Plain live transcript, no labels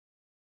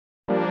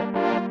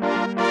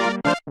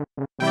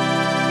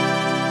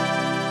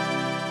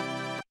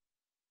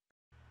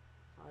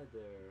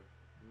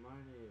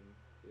name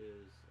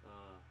is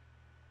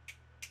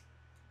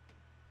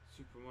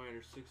Super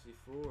Mario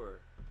 64.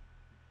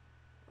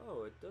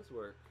 Oh, it does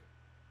work.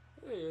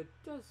 Hey, it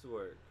does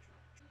work.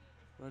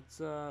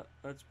 Let's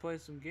play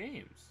some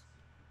games.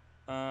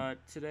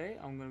 Today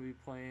I'm gonna be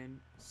playing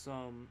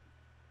some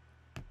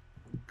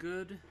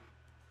good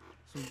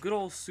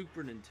old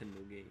Super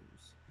Nintendo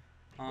games.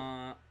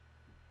 I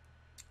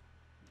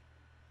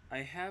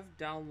have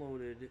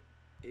downloaded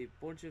a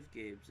bunch of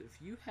games.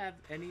 If you have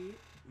any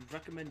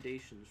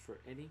recommendations for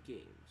any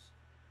games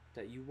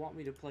that you want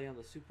me to play on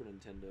the Super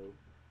Nintendo,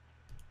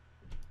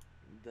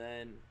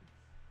 then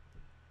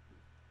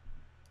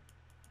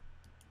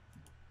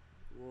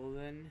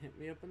hit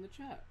me up in the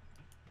chat.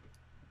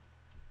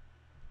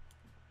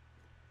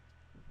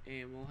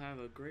 And we'll have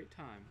a great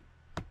time.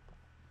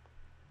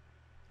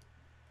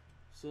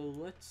 So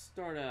let's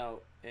start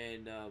out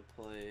and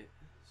play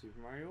Super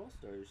Mario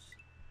All-Stars.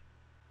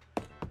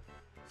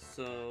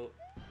 So,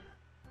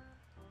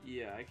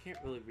 yeah, I can't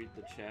really read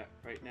the chat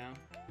right now.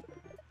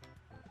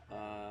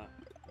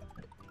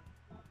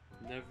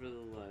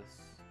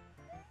 Nevertheless,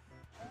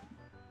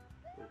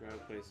 we're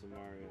gonna play some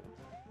Mario.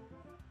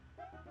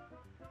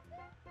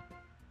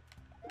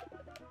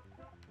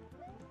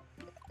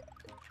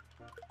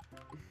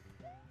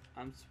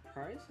 I'm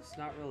surprised it's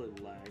not really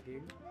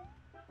lagging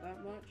that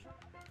much.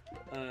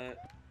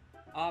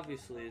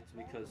 Obviously it's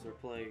because we're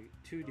playing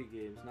 2D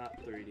games,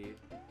 not 3D.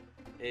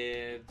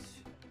 And,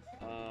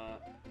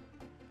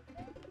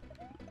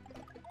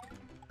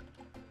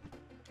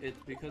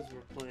 it's because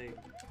we're playing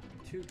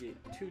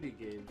 2D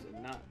games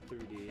and not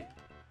 3D.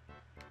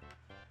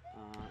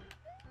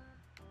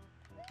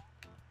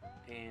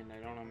 And I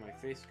don't have my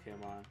face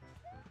cam on.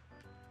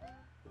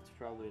 That's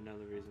probably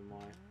another reason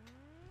why.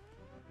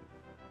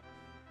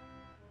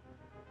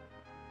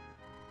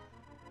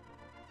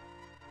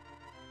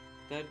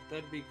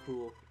 That'd be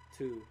cool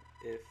too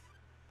if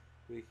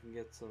we can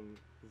get some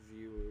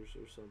viewers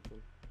or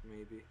something,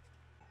 maybe.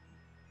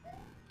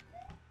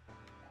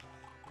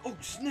 Oh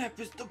snap!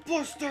 It's the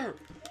Buster!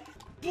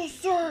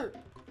 Buster!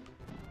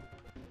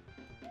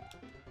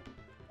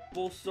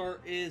 Bullstar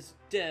is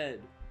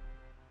dead.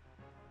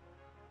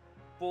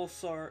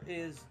 Bullstar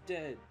is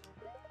dead.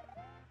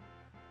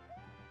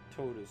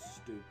 Toad is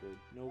stupid.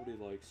 Nobody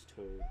likes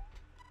Toad.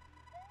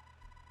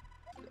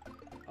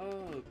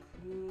 Oh,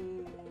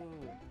 cool.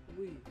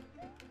 Wee.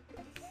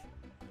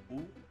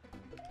 Ooh.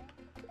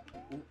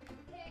 Ooh.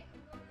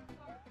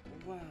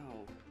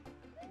 Wow.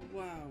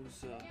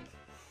 Wowza.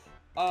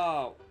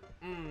 Oh.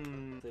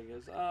 Thing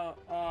is,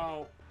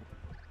 oh.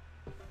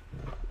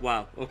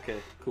 Wow.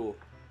 Okay. Cool.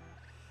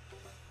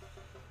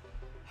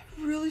 I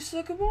really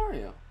suck at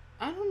Mario.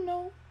 I don't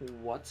know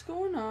what's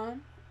going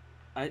on.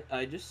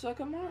 I just suck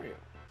at Mario.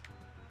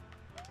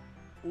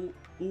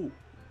 Ooh.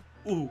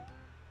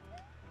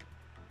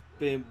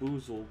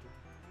 Bamboozled.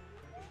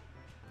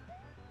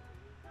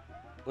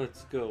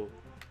 Let's go.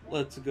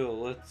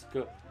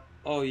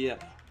 Oh yeah.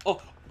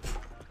 Oh.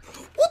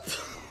 What?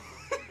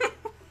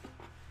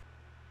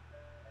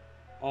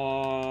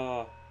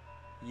 Oh.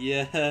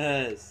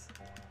 Yes.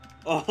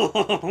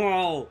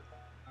 Oh.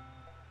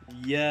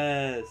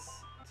 Yes.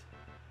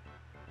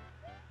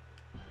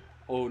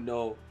 Oh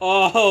no.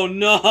 Oh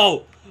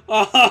no.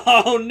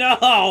 Oh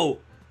no.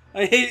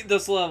 I hate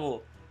this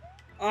level.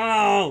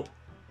 Oh.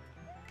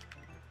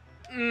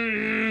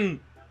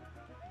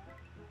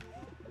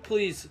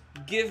 Please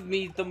give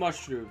me the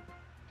mushroom.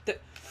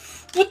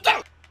 What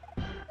the?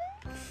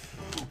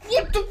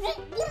 What are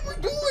we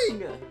doing?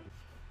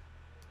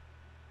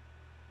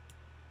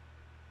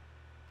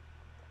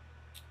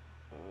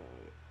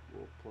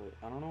 We'll play.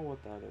 I don't know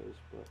what that is,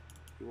 but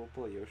we will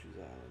play Yoshi's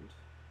Island.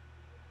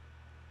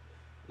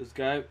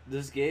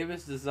 This game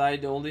is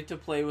designed only to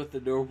play with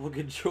the normal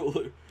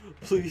controller.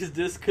 Please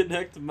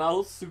disconnect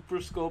mouse, super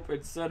scope,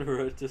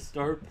 etc. to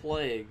start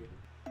playing.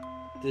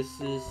 This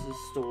is the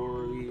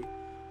story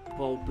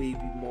about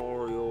Baby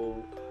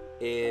Mario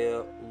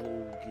and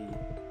Luigi.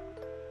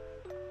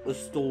 The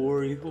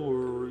story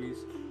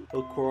hurries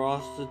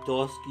across the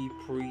dusky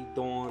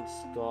pre-dawn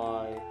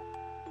sky.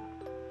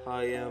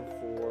 Hi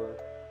M4.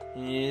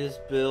 In his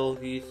bill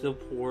he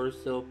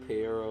supports a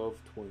pair of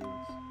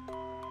twins.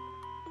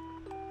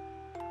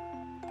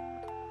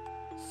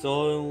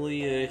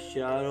 Suddenly a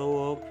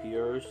shadow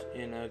appears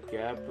in a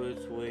gap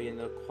between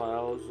the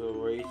clouds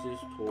and races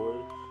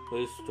toward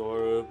the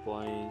star at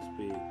blinding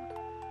speed.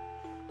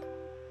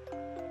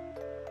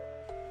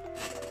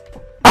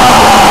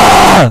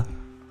 Ah!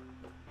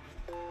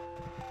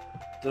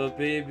 The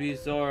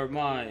babies are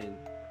mine.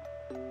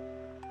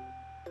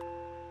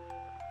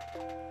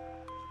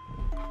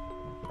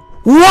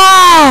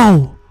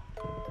 Wow!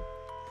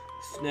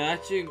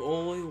 Snatching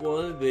only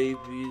one baby,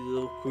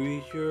 the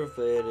creature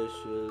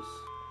vanishes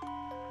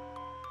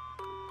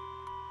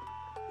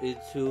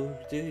into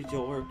the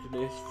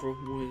darkness from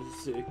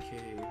whence it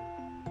came.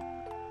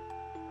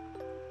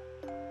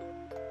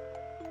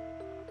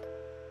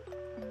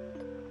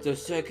 The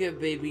second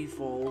baby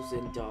falls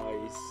and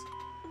dies.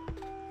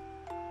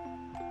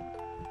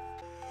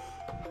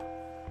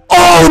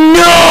 Oh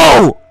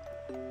no!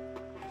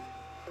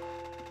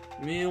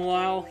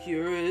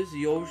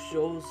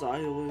 Yoshi's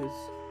Island,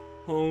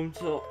 home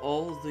to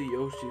all the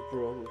Yoshi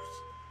Bros.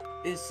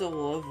 It's a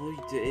lovely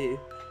day,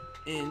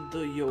 and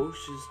the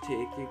Yoshi's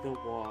taking a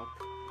walk.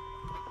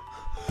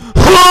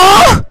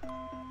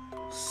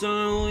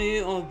 Suddenly,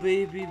 a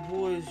baby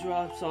boy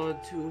drops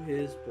onto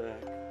his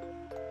back.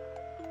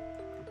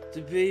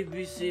 The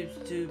baby seems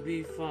to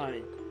be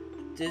fine.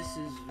 This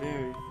is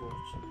very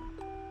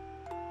fortunate.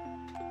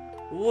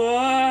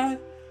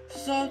 What?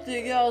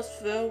 Something else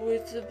fell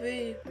with the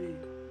baby.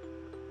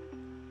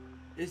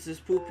 It's his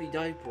poopy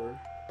diaper.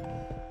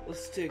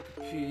 Let's take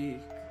a peek.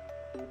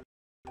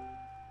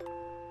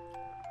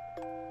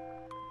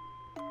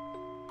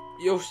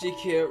 Yoshi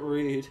can't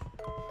read.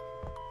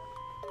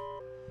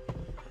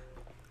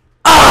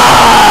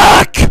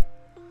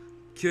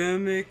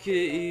 Chemical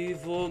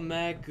evil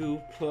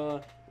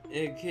Magoopa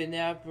and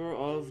kidnapper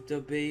of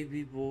the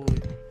baby boy.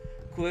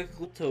 Quick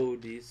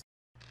toadies.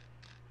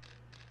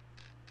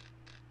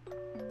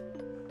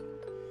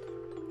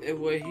 And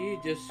when he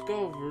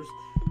discovers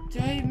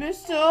that he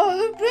missed the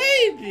other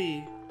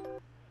baby.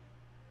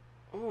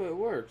 Oh, it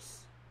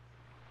works.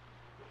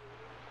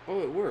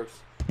 Oh, it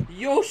works.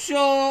 Yoshi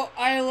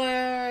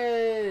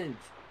Island!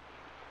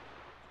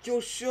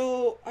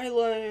 Yoshi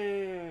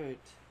Island!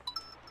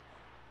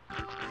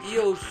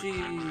 Yoshi!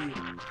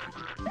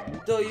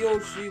 The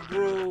Yoshi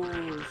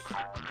Bros!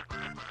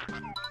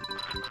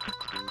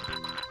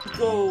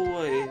 Go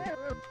away!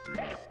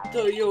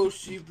 The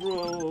Yoshi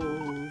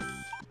Bros!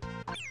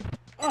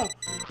 Oh!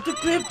 The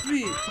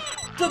baby!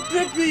 The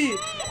baby!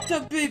 The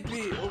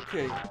baby!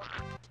 Okay.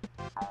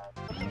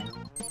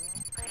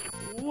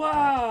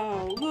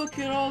 Wow! Look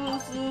at all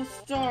those little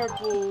star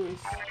boys!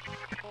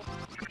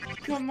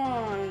 Come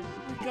on!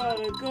 We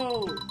gotta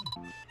go!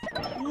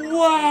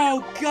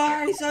 Wow,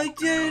 guys, I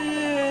did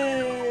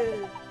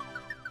it!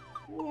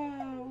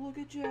 Wow, look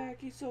at Jack,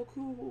 he's so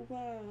cool,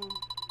 wow.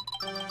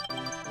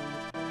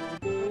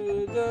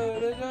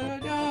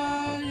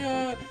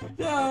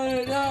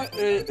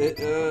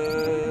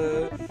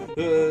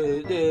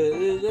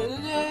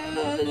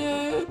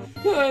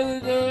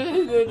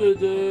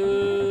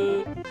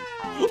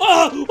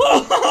 Oh!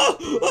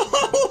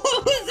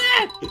 What was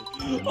that?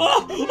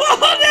 Oh!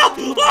 Oh no!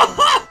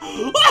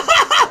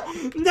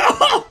 No!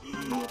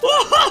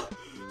 Oh,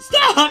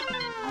 stop!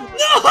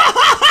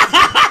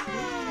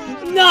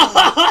 No! No!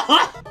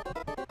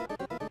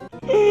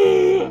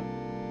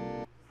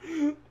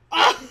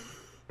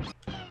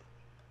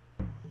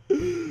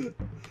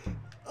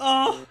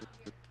 Oh.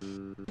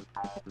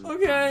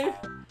 Okay.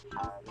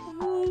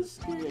 I'm a little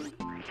scared.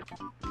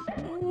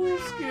 I'm a little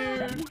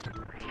scared.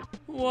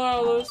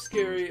 Wow, that was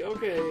scary.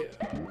 Okay.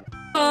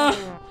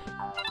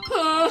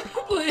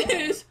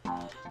 Please.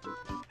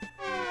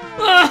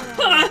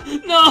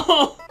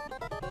 No!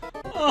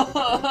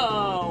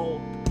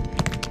 Oh!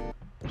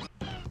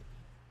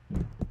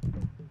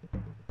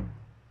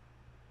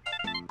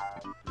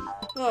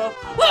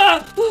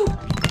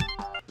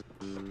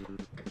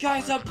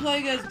 Guys, I'm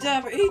playing as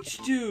Damn H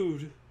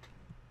Dude!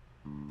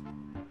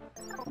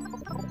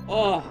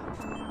 Oh!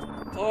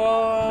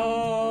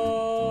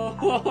 Oh!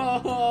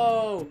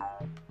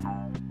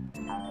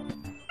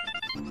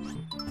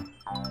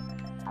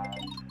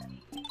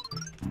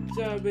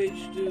 Damn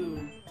H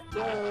Dude!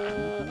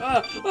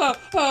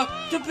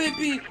 The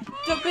baby!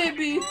 The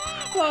baby!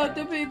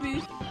 The baby!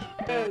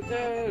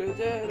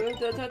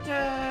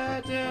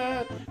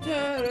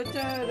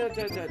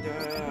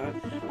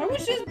 I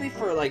wish this would be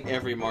for like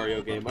every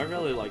Mario game. I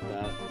really like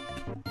that.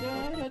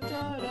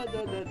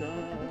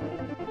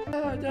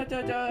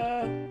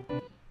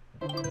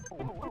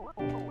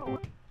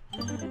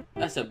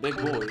 That's a big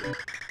boy.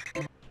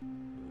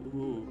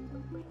 Ooh.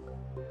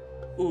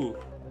 Ooh.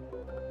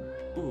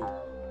 Ooh.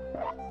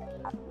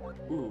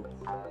 Ooh. Ooh.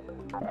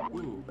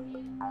 Ooh.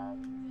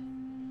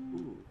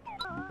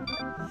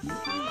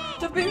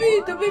 The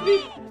baby! The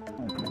baby!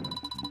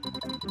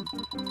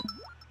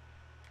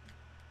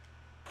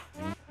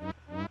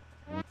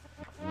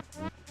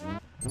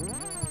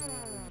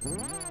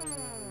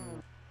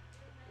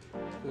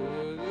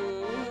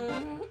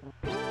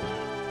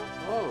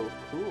 Oh,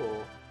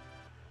 cool.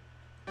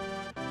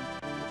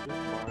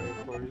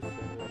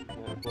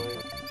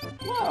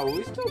 Wow,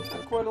 we still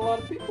got quite a lot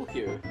of people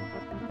here.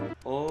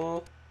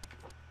 Oh.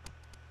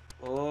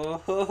 Oh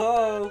ho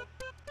ho.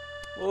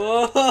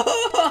 Oh ho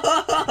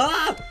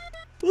ho.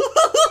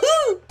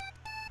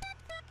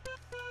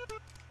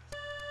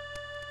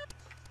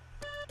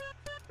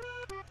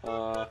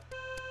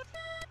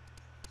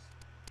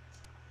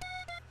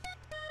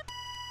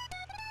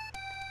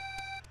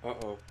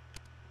 Uh-oh.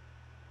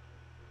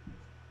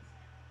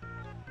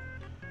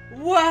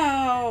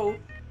 Wow!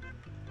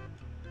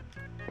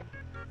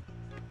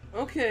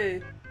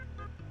 Okay.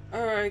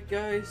 Alright,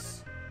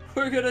 guys.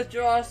 We're gonna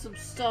draw some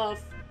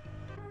stuff.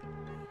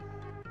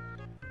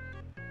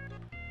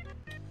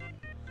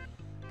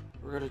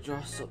 We're gonna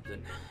draw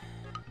something.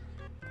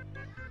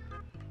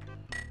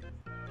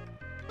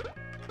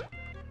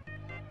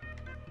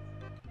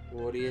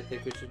 What do you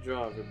think we should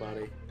draw,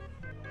 everybody?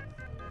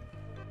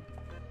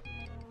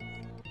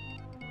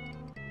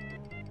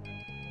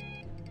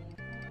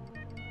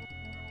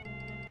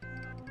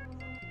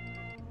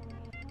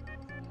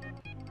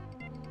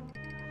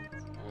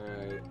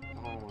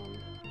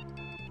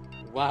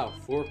 Wow,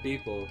 4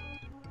 people.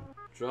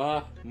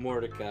 Draw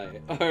Mordecai.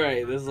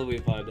 Alright, this will be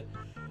fun.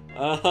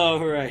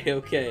 Alright,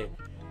 okay.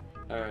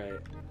 Alright.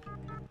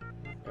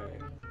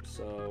 Alright,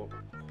 so...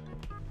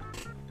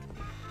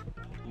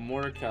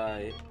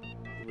 Mordecai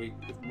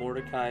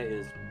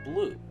is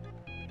blue.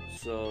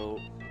 So...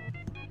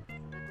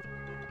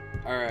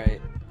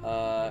 Alright,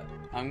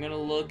 I'm gonna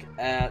look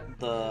at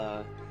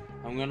the...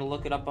 I'm gonna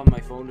look it up on my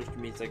phone, which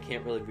means I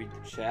can't really read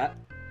the chat.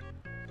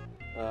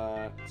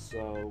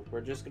 So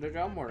we're just gonna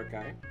draw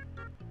Mordecai.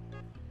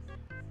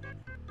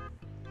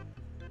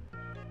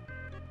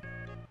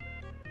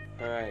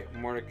 Alright,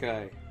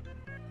 Mordecai.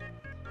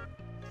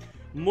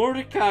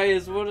 Mordecai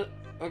is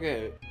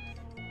okay.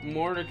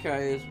 Mordecai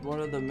is one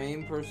of the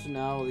main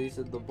personalities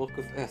in the Book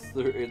of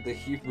Esther in the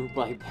Hebrew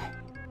Bible.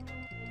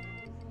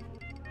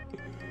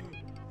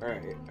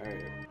 Alright.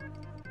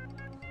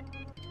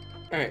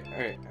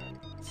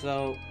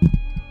 So,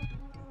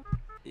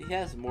 he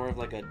has more of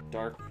like a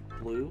dark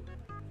blue,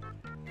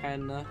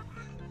 kinda.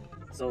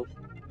 So,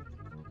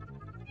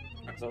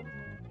 that's great.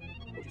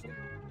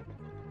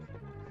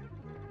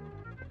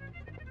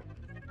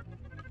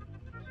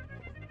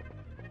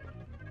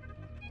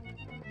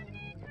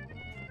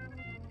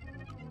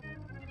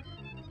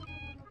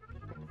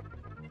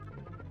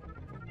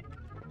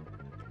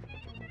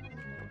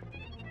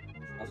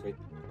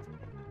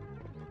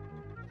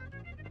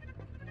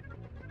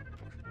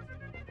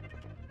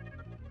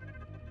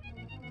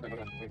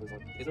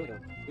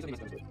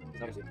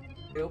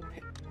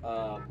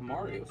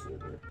 Mario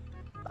server.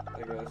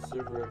 I got a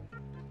server.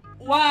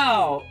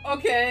 Wow!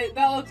 Okay,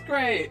 that looks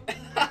great!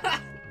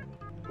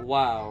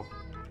 Wow.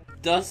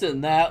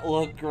 Doesn't that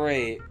look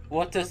great?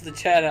 What does the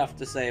chat have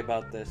to say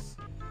about this?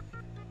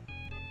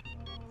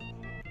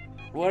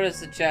 What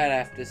does the chat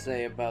have to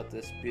say about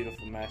this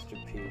beautiful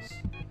masterpiece?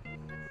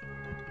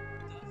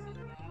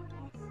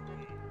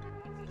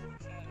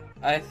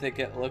 I think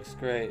it looks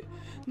great.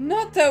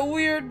 Not that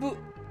weird blue.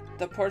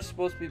 The part's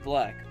supposed to be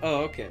black.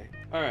 Oh, okay.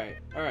 Alright.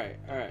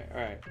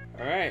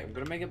 I'm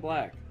gonna make it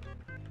black.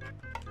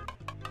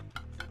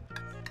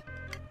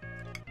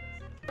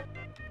 I'm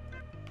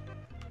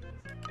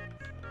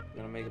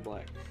gonna make it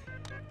black.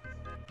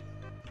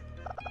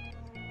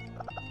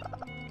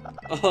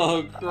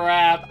 Oh,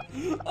 crap.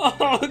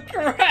 Oh,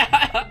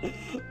 crap.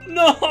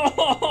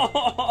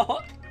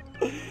 No.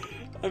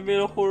 I made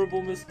a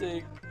horrible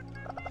mistake.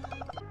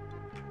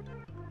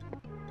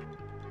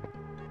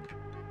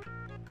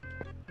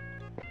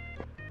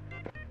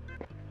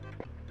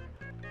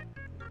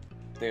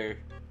 There.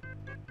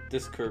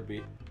 This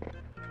Kirby.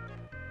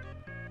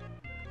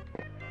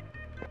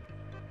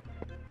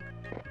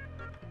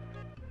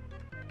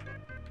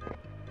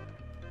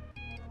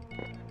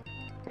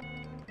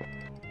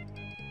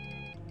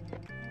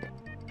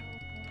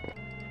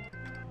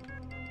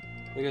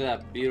 Look at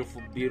that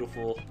beautiful,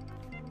 beautiful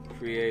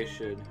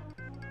creation.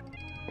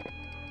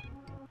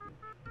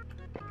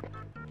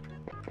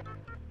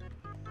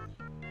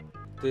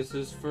 This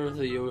is for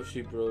the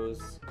Yoshi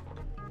Bros.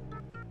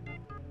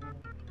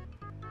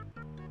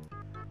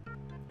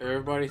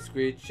 Everybody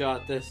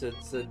screenshot this and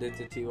send it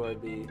to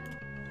TYB.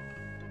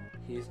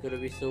 He's gonna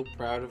be so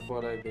proud of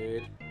what I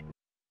made.